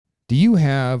Do you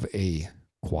have a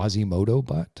Quasimodo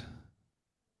butt? Do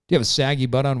you have a saggy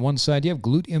butt on one side? Do you have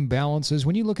glute imbalances?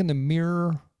 When you look in the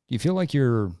mirror, do you feel like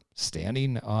you're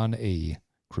standing on a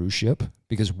cruise ship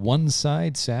because one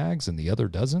side sags and the other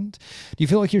doesn't? Do you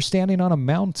feel like you're standing on a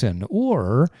mountain?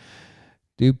 Or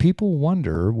do people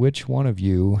wonder which one of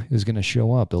you is going to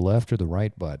show up, the left or the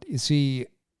right butt? You see,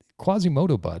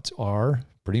 Quasimodo butts are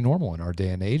pretty normal in our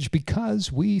day and age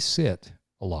because we sit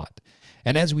a lot.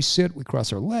 And as we sit, we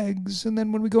cross our legs. And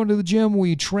then when we go into the gym,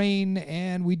 we train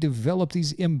and we develop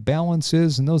these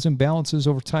imbalances. And those imbalances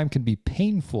over time can be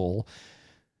painful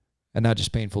and not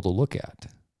just painful to look at.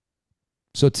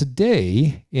 So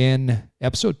today, in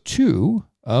episode 2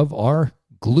 of our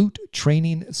glute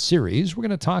training series, we're going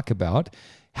to talk about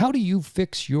how do you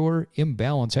fix your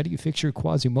imbalance? How do you fix your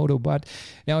Quasimodo butt?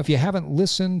 Now, if you haven't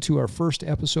listened to our first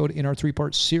episode in our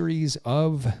 3-part series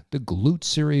of the glute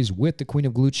series with the Queen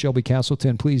of Glutes, Shelby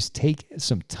Castleton, please take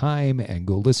some time and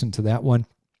go listen to that one.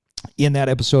 In that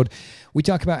episode, we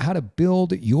talk about how to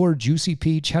build your juicy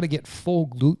peach, how to get full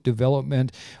glute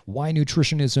development, why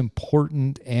nutrition is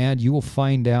important, and you will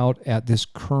find out at this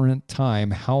current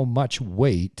time how much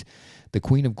weight the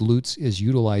Queen of Glutes is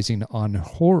utilizing on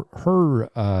her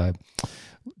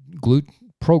glute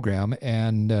program,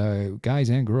 and guys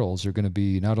and girls are going to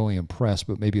be not only impressed,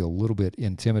 but maybe a little bit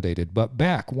intimidated. But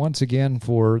back once again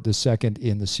for the second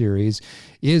in the series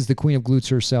is the Queen of Glutes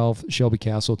herself, Shelby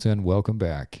Castleton. Welcome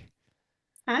back.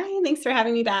 Hi, thanks for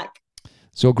having me back.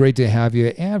 So great to have you.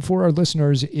 And for our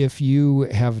listeners, if you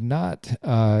have not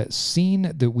seen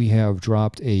that we have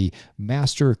dropped a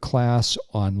master class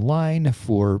online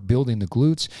for building the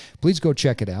glutes, please go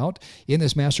check it out. In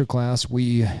this master class,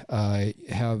 we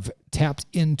have tapped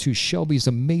into Shelby's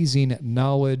amazing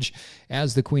knowledge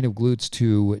as the Queen of Glutes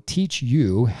to teach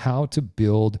you how to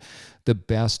build the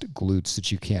best glutes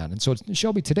that you can. And so,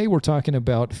 Shelby, today we're talking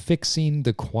about fixing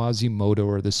the Quasimodo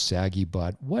or the saggy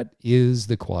butt. What is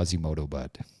the Quasimodo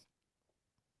butt?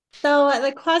 So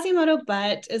the Quasimodo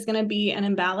butt is going to be an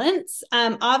imbalance.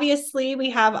 Obviously,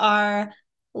 we have our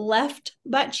left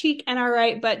butt cheek and our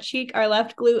right butt cheek, our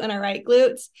left glute and our right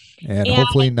glutes. And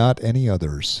hopefully not any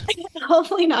others.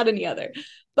 Hopefully not any other.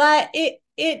 But it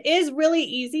is really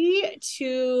easy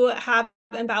to have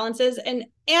imbalances. And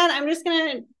I'm just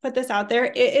going to put this out there.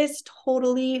 It is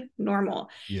totally normal.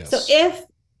 Yes. So if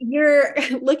you're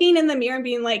looking in the mirror and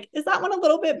being like, is that one a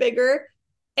little bit bigger?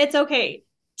 It's okay.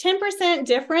 10%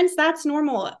 difference, that's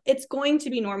normal. It's going to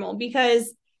be normal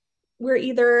because we're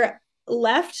either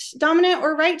left dominant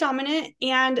or right dominant,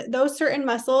 and those certain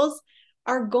muscles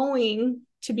are going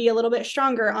to be a little bit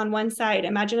stronger on one side.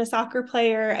 Imagine a soccer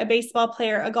player, a baseball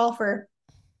player, a golfer.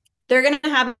 They're going to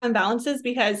have imbalances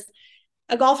because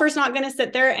a golfer's not going to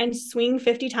sit there and swing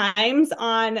 50 times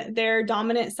on their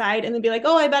dominant side and then be like,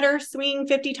 oh, I better swing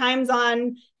 50 times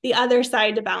on the other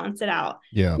side to balance it out.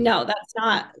 Yeah. No, that's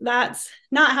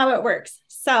not how it works.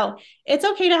 So it's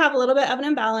okay to have a little bit of an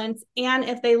imbalance. And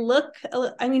if they look,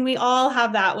 I mean, we all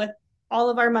have that with all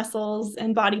of our muscles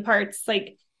and body parts.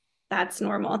 Like, that's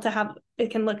normal to have.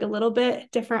 It can look a little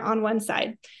bit different on one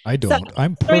side. I don't. So,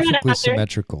 I'm perfectly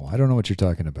symmetrical. I don't know what you're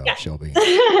talking about, yeah. Shelby.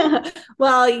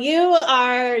 Well, you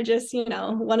are just,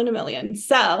 one in a million.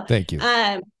 So thank you.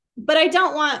 But I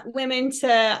don't want women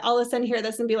to all of a sudden hear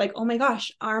this and be like, oh my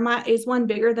gosh, is one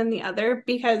bigger than the other?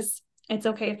 Because it's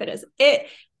okay if it is. It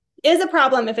is a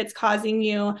problem if it's causing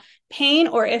you pain,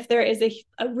 or if there is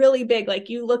a really big, like,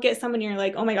 you look at someone and you're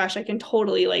like, oh my gosh, I can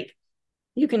totally, like,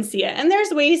 you can see it. And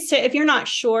there's ways to, if you're not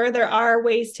sure, there are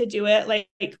ways to do it. Like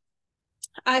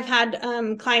I've had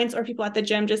clients or people at the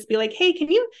gym just be like, hey,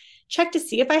 can you check to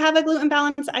see if I have a glute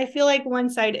imbalance? I feel like one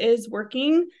side is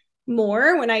working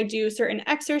more when I do certain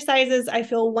exercises. I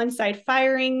feel one side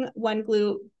firing, one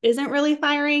glute isn't really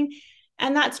firing.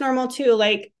 And that's normal too.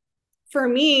 Like for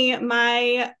me,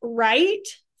 my right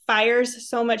fires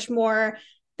so much more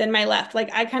than my left.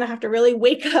 Like I kind of have to really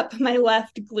wake up my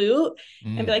left glute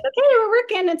and be like, okay, we're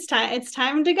working. It's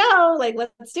time to go. Like,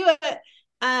 let's do it.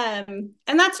 And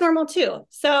that's normal too.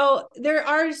 So there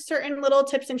are certain little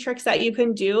tips and tricks that you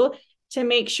can do to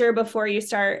make sure before you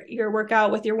start your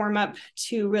workout with your warm up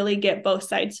to really get both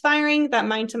sides firing. That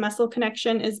mind to muscle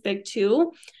connection is big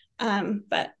too.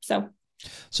 So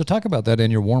talk about that in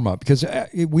your warm up, because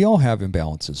we all have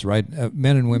imbalances, right?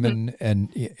 Men and women,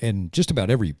 and just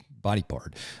about every body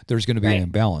part, there's going to be an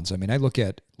imbalance. I mean, I look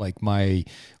at, like, my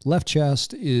left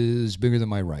chest is bigger than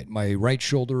my right. My right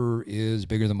shoulder is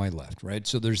bigger than my left, right?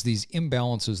 So there's these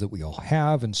imbalances that we all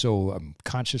have. And so I'm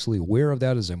consciously aware of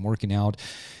that as I'm working out.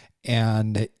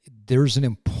 And there's an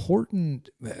important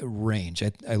range.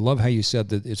 I love how you said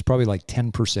that it's probably like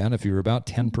 10%. If you're about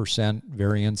 10%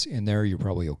 variance in there, you're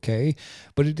probably okay.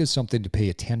 But it is something to pay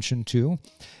attention to.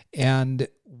 And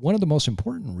one of the most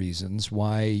important reasons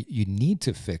why you need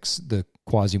to fix the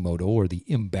Quasimodo or the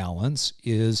imbalance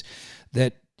is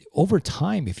that over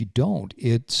time, if you don't,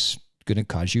 it's going to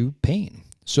cause you pain.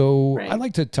 So I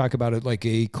like to talk about it like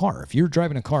a car. If you're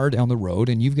driving a car down the road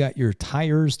and you've got your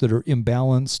tires that are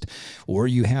imbalanced, or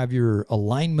you have your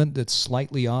alignment that's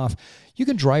slightly off, you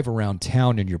can drive around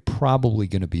town and you're probably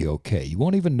going to be okay. You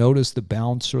won't even notice the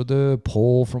bounce or the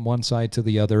pull from one side to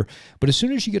the other. But as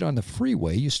soon as you get on the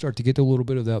freeway, you start to get a little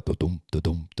bit of that da-dump,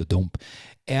 da-dump, da-dump.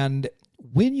 And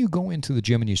when you go into the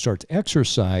gym and you start to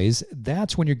exercise,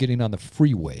 that's when you're getting on the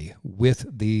freeway with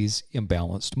these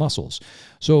imbalanced muscles.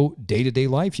 So day-to-day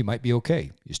life, you might be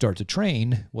okay. You start to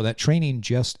train, well, that training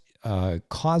just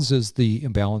causes the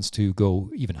imbalance to go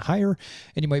even higher,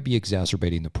 and you might be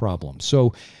exacerbating the problem.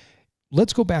 So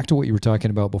let's go back to what you were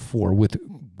talking about before with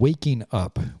waking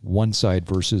up one side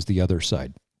versus the other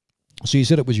side. So you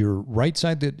said it was your right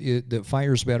side that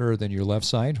fires better than your left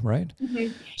side, right?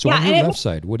 Mm-hmm. So on your left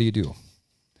side, what do you do?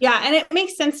 Yeah, and it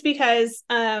makes sense because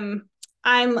I'm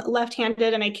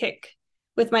left-handed and I kick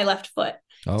with my left foot.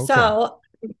 Okay. So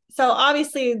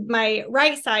obviously my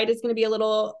right side is going to be a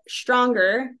little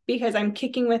stronger because I'm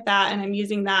kicking with that and I'm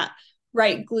using that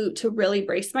right glute to really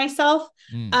brace myself.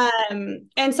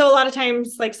 And so a lot of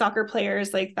times, like soccer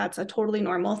players, like that's a totally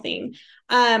normal thing.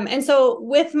 And so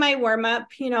with my warm-up,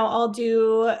 I'll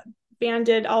do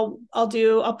banded, I'll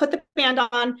put the band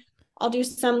on. I'll do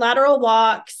some lateral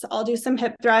walks. I'll do some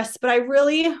hip thrusts, but I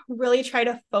really, really try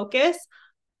to focus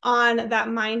on that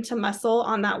mind to muscle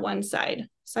on that one side.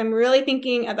 So I'm really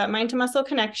thinking of that mind to muscle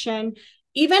connection,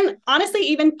 even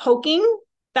poking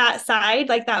that side,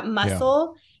 like that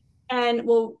muscle, and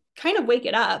will kind of wake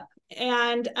it up.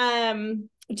 And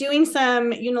doing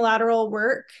some unilateral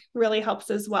work really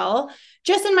helps as well.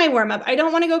 Just in my warm up, I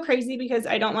don't want to go crazy because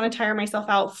I don't want to tire myself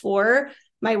out for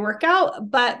my workout,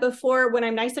 but when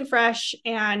I'm nice and fresh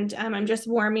and I'm just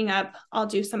warming up, I'll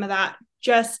do some of that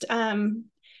just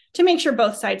to make sure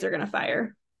both sides are going to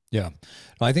fire. Yeah,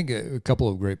 I think a couple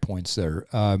of great points there.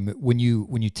 When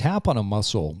you tap on a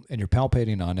muscle and you're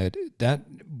palpating on it, that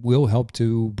will help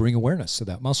to bring awareness to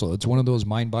that muscle. It's one of those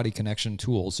mind-body connection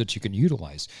tools that you can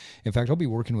utilize. In fact, I'll be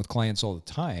working with clients all the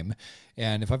time,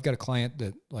 and if I've got a client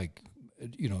that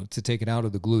to take it out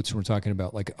of the glutes, we're talking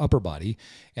about like upper body,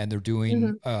 and they're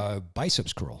doing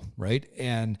biceps curl, right?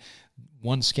 And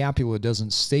one scapula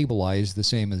doesn't stabilize the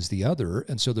same as the other,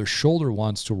 and so their shoulder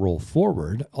wants to roll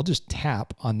forward. I'll just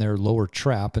tap on their lower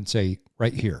trap and say,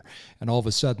 right here. And all of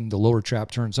a sudden, the lower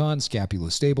trap turns on, scapula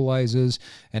stabilizes,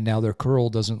 and now their curl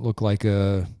doesn't look like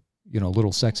a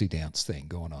little sexy dance thing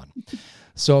going on.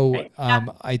 So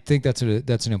I think that's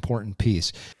an important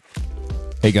piece.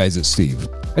 Hey guys, it's Steve.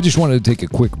 I just wanted to take a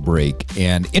quick break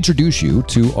and introduce you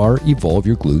to our Evolve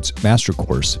Your Glutes Master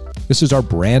Course. This is our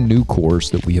brand new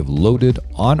course that we have loaded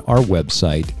on our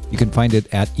website. You can find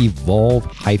it at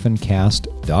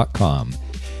evolve-cast.com.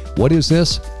 What is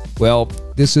this? Well,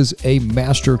 this is a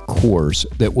master course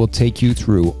that will take you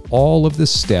through all of the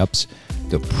steps,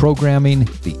 the programming,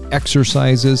 the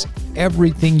exercises,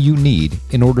 everything you need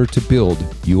in order to build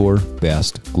your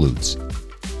best glutes.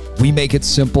 We make it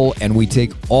simple and we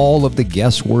take all of the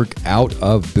guesswork out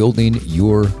of building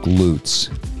your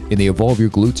glutes. In the Evolve Your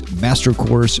Glutes Master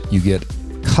Course, you get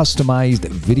customized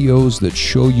videos that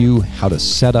show you how to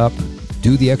set up,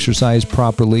 do the exercise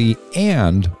properly,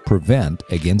 and prevent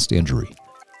against injury.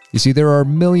 You see, there are a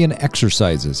million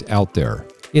exercises out there.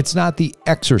 It's not the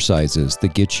exercises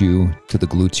that get you to the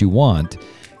glutes you want.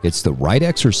 It's the right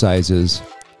exercises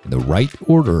in the right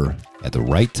order at the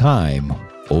right time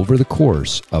over the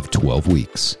course of 12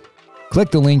 weeks.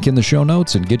 Click the link in the show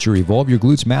notes and get your Evolve Your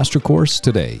Glutes Master Course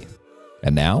today.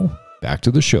 And now, back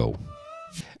to the show.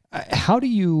 How do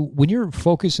you, when you're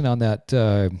focusing on that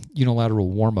unilateral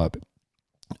warm-up,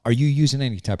 are you using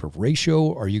any type of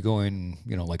ratio? Are you going,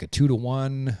 like a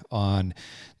 2-to-1 on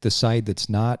the side that's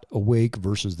not awake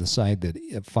versus the side that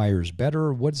it fires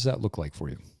better? What does that look like for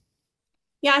you?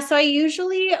 Yeah, so I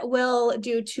usually will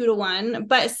do 2-to-1,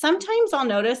 but sometimes I'll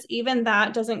notice even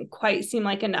that doesn't quite seem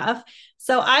like enough.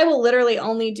 So I will literally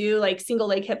only do like single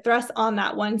leg hip thrusts on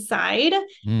that one side.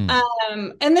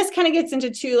 And this kind of gets into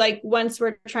too, like once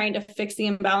we're trying to fix the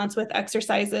imbalance with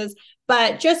exercises,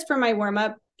 but just for my warm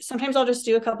up, sometimes I'll just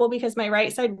do a couple because my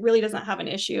right side really doesn't have an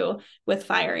issue with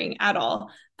firing at all.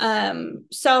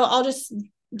 So I'll just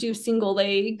do single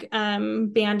leg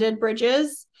banded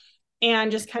bridges.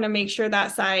 and just kind of make sure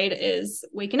that side is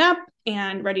waking up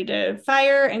and ready to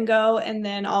fire and go. And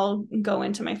then I'll go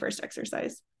into my first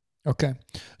exercise. Okay.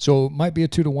 So it might be a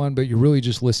 2-to-1, but you're really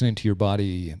just listening to your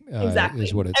body, is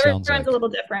Exactly. what it sounds Everyone's a like. little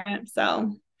different.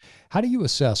 So How do you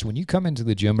assess when you come into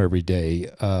the gym every day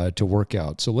to work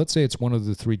out? So let's say it's one of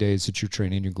the 3 days that you're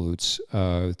training your glutes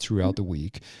throughout the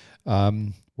week.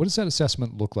 What does that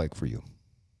assessment look like for you?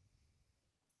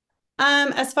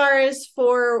 as far as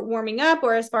for warming up,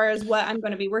 or as far as what I'm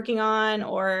going to be working on,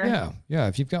 or Yeah.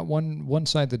 If you've got one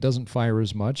side that doesn't fire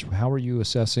as much, how are you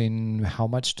assessing how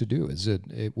much to do? Is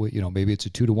maybe it's a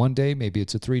 2-to-1 day, maybe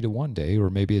it's a 3-to-1 day, or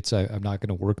maybe it's I'm not going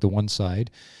to work the one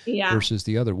side yeah. versus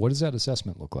the other. What does that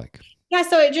assessment look like? Yeah,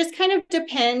 so it just kind of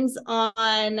depends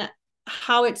on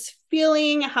how it's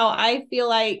feeling, how I feel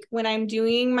like when I'm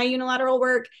doing my unilateral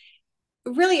work.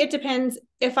 Really, it depends.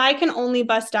 If I can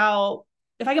bust out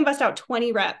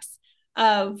 20 reps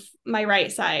of my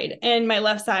right side, and my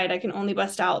left side I can only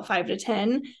bust out 5 to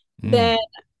 10, Mm, then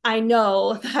I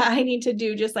know that I need to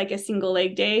do just like a single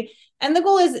leg day. And the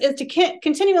goal is to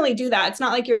continually do that. It's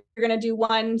not like you're going to do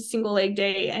one single leg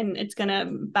day and it's going to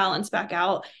balance back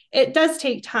out. It does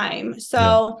take time. yeah.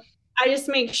 So I just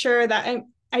make sure that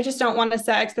I just don't want to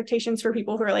set expectations for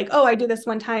people who are like, oh, I do this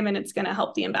one time and it's going to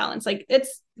help the imbalance. Like,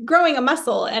 it's growing a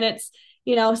muscle, and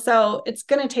so it's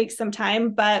going to take some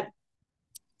time. But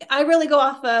I really go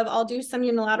off of, I'll do some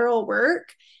unilateral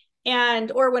work,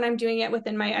 or when I'm doing it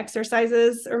within my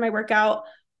exercises or my workout,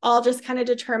 I'll just kind of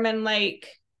determine like,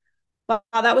 wow,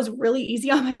 that was really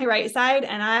easy on my right side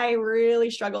and I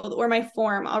really struggled. Or my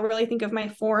form, I'll really think of my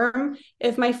form.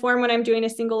 If my form when I'm doing a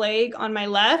single leg on my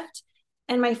left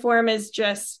and my form is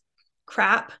just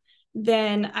crap,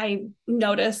 then I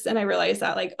notice and I realize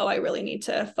that like, oh, I really need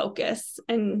to focus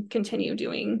and continue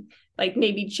doing like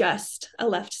maybe just a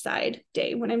left side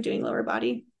day when I'm doing lower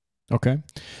body. Okay.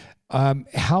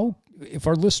 How, if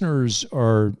our listeners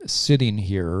are sitting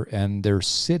here and they're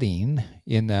sitting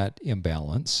in that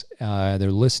imbalance,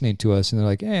 they're listening to us and they're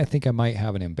like, hey, I think I might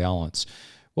have an imbalance.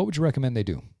 What would you recommend they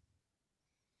do?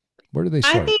 Where do they I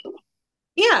start? think,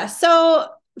 yeah. So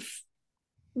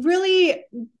really,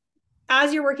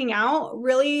 as you're working out,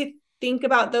 really think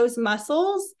about those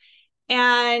muscles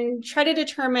and try to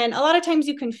determine. A lot of times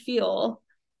you can feel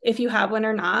if you have one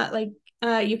or not. Like,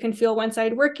 you can feel one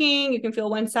side working, you can feel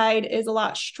one side is a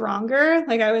lot stronger.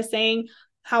 Like I was saying,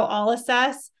 how I'll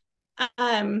assess.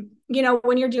 When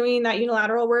you're doing that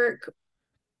unilateral work,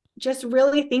 just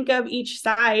really think of each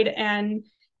side, and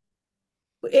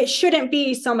it shouldn't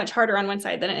be so much harder on one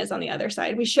side than it is on the other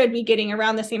side. We should be getting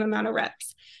around the same amount of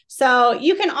reps. So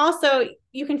you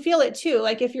can feel it too.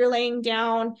 Like if you're laying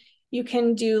down, you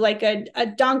can do like a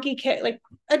donkey kick, like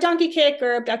a donkey kick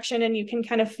or abduction, and you can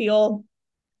kind of feel,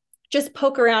 just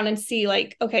poke around and see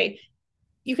like, okay,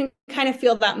 you can kind of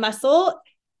feel that muscle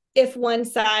if one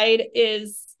side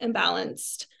is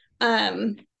imbalanced.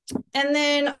 And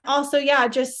then also, yeah,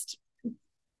 just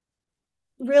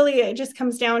really it just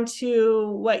comes down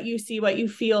to what you see, what you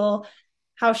feel,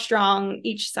 how strong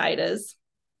each side is.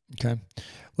 Okay.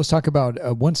 Let's talk about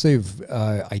once they've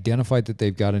identified that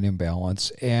they've got an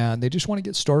imbalance and they just want to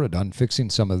get started on fixing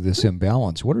some of this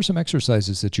imbalance. What are some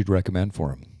exercises that you'd recommend for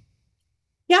them?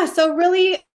 Yeah, so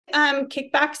really,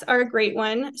 kickbacks are a great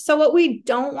one. So what we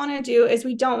don't want to do is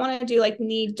we don't want to do like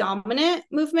knee dominant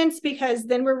movements, because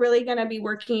then we're really going to be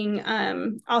working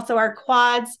also our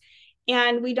quads,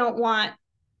 and we don't want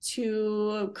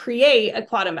to create a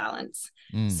quad imbalance.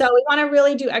 Mm, So we want to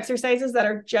really do exercises that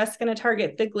are just going to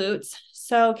target the glutes.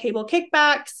 So cable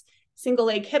kickbacks, single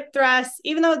leg hip thrusts,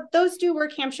 even though those do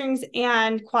work hamstrings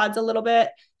and quads a little bit,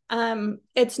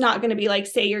 it's not going to be like,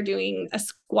 say you're doing a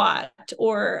squat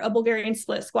or a Bulgarian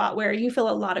split squat where you feel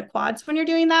a lot of quads when you're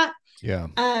doing that. yeah.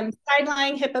 Side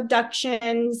lying hip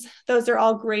abductions, those are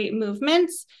all great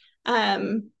movements.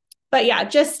 But yeah,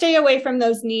 just stay away from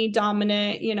those knee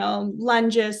dominant,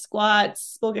 lunges,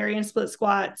 squats, Bulgarian split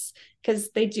squats,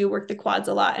 because they do work the quads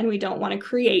a lot, and we don't want to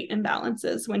create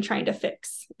imbalances when trying to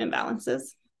fix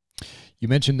imbalances. You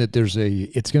mentioned that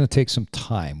it's going to take some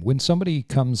time. When somebody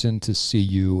comes in to see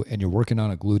you and you're working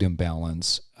on a glute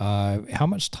imbalance, how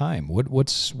much time?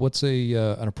 What's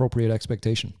an appropriate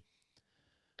expectation?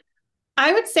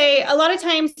 I would say a lot of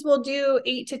times we'll do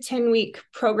 8 to 10 week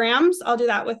programs. I'll do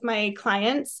that with my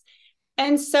clients.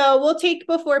 And so we'll take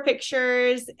before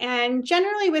pictures, and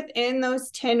generally within those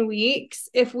 10 weeks,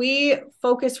 if we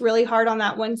focus really hard on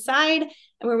that one side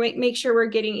and we make sure we're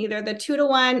getting either the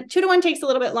 2-to-1, 2-to-1 takes a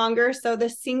little bit longer. So the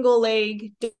single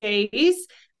leg days,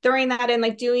 throwing that in,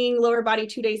 like doing lower body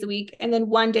 2 days a week, and then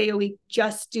one day a week,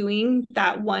 just doing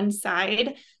that one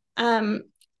side.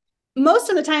 most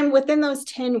of the time within those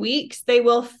 10 weeks, they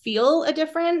will feel a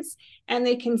difference and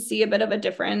they can see a bit of a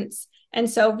difference. And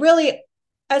so really,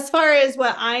 as far as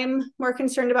what I'm more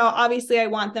concerned about, obviously I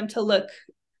want them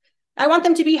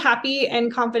to be happy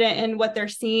and confident in what they're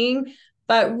seeing,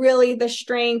 but really the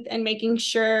strength and making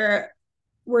sure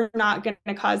we're not going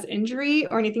to cause injury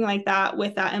or anything like that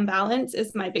with that imbalance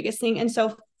is my biggest thing. And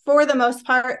so for the most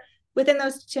part, within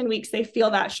those 10 weeks, they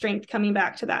feel that strength coming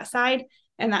back to that side,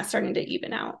 and that's starting to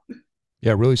even out.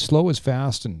 Yeah, really slow is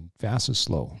fast and fast is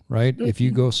slow, right? Mm-hmm. If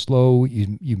you go slow,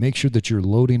 you make sure that you're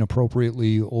loading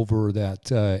appropriately over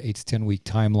that 8 to 10 week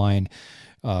timeline.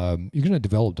 You're going to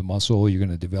develop the muscle. You're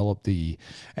going to develop and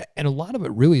a lot of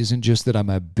it really isn't just that I'm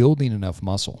building enough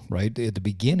muscle, right? At the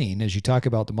beginning, as you talk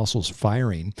about the muscles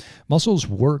firing, muscles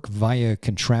work via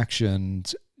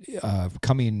contractions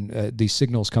these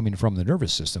signals coming from the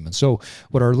nervous system. And so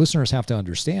what our listeners have to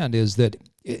understand is that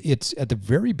it's at the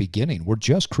very beginning, we're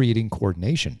just creating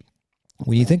coordination.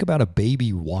 When you think about a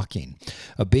baby walking,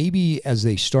 a baby, as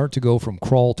they start to go from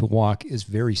crawl to walk, is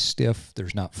very stiff.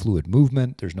 There's not fluid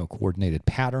movement. There's no coordinated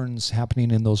patterns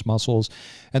happening in those muscles.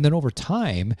 And then over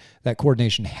time, that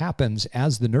coordination happens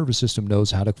as the nervous system knows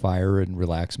how to fire and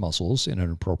relax muscles in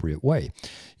an appropriate way.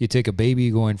 You take a baby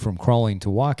going from crawling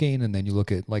to walking, and then you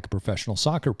look at like a professional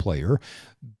soccer player,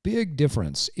 big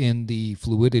difference in the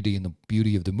fluidity and the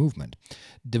beauty of the movement.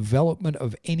 Development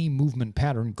of any movement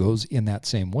pattern goes in that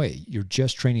same way. You're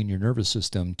just training your nervous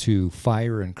system to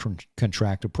fire and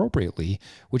contract appropriately,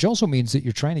 which also means that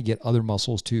you're trying to get other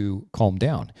muscles to calm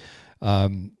down.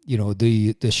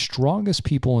 The strongest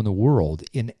people in the world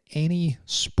in any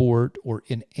sport or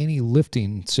in any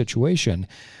lifting situation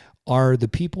are the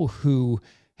people who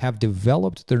have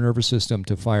developed their nervous system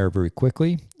to fire very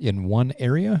quickly in one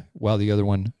area while the other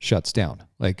one shuts down.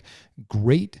 Like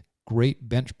great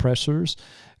bench pressers,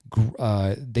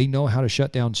 they know how to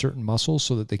shut down certain muscles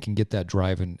so that they can get that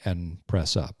drive and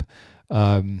press up.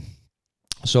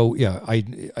 So yeah, I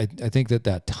think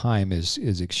that time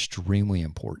is extremely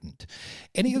important.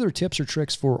 Any other tips or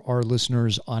tricks for our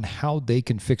listeners on how they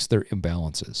can fix their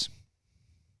imbalances?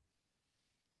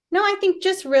 No, I think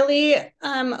just really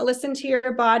listen to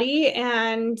your body,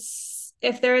 and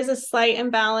if there is a slight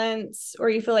imbalance or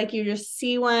you feel like you just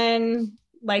see one,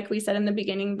 like we said in the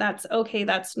beginning, that's okay,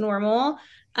 that's normal.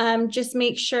 Just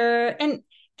make sure and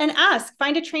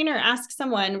find a trainer, ask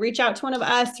someone, reach out to one of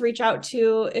us, reach out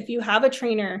to, if you have a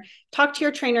trainer, talk to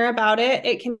your trainer about it.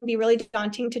 It can be really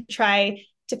daunting to try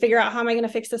to figure out, how am I going to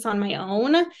fix this on my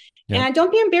own? Yeah. And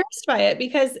don't be embarrassed by it,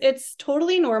 because it's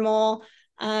totally normal.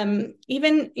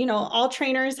 Even, all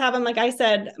trainers have them. Like I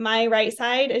said, my right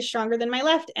side is stronger than my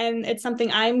left, and it's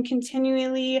something I'm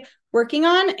continually working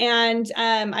on. And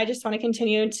I just want to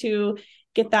continue to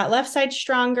get that left side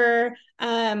stronger.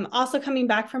 Also coming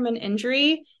back from an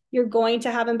injury, you're going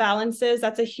to have imbalances.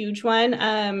 That's a huge one.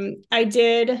 I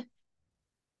did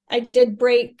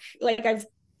break,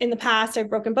 in the past, I've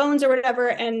broken bones or whatever.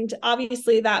 And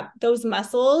obviously those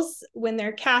muscles, when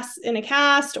they're in a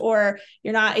cast or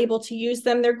you're not able to use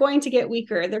them, they're going to get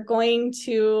weaker. They're going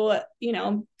to,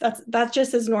 that's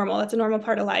just as normal. That's a normal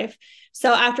part of life.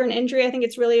 So after an injury, I think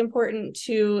it's really important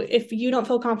to, if you don't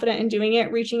feel confident in doing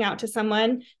it, reaching out to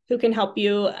someone who can help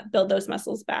you build those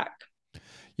muscles back.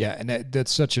 Yeah, and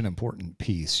that's such an important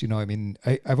piece.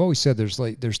 I've always said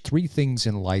there's three things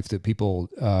in life that people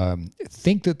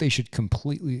think that they should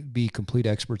be complete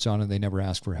experts on, and they never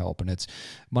ask for help. And it's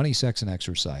money, sex, and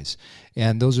exercise.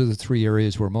 And those are the three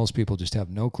areas where most people just have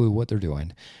no clue what they're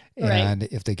doing. And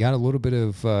if they got a little bit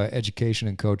of education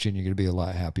and coaching, you're going to be a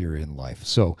lot happier in life.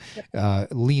 So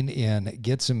lean in,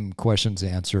 get some questions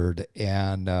answered,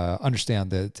 and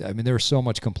understand that, there's so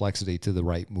much complexity to the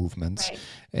right movements. Right.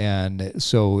 And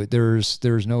so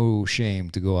there's no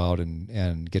shame to go out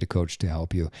and get a coach to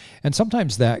help you. And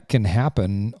sometimes that can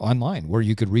happen online, where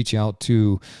you could reach out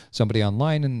to somebody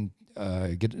online and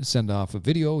send off a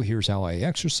video. Here's how I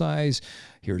exercise.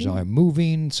 Here's how I'm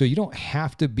moving. So you don't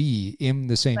have to be in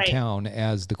the same town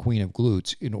as the Queen of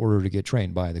Glutes in order to get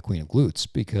trained by the Queen of Glutes,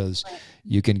 because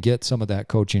you can get some of that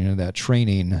coaching and that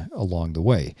training along the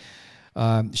way.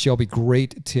 Shelby,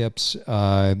 great tips.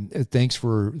 Thanks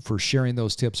for sharing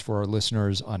those tips for our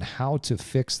listeners on how to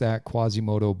fix that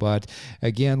Quasimodo butt.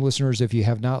 Again, listeners, if you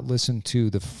have not listened to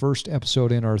the first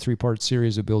episode in our 3-part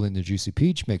series of Building the Juicy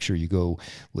Peach, make sure you go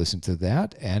listen to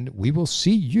that. And we will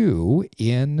see you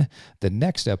in the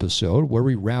next episode, where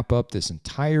we wrap up this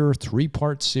entire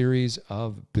 3-part series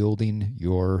of Building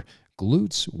Your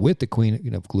Glutes with the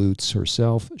Queen of Glutes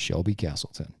herself, Shelby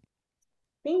Castleton.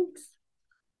 Thanks.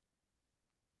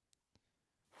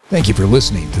 Thank you for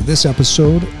listening to this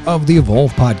episode of the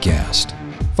Evolve Podcast.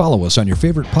 Follow us on your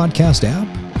favorite podcast app,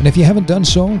 and if you haven't done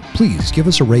so, please give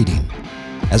us a rating.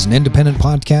 As an independent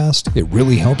podcast, it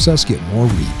really helps us get more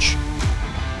reach.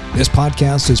 This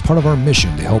podcast is part of our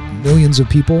mission to help millions of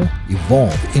people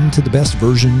evolve into the best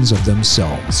versions of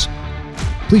themselves.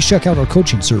 Please check out our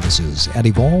coaching services at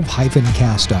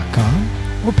evolve-cast.com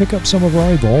or pick up some of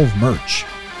our Evolve merch.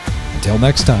 Until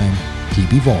next time,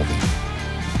 keep evolving.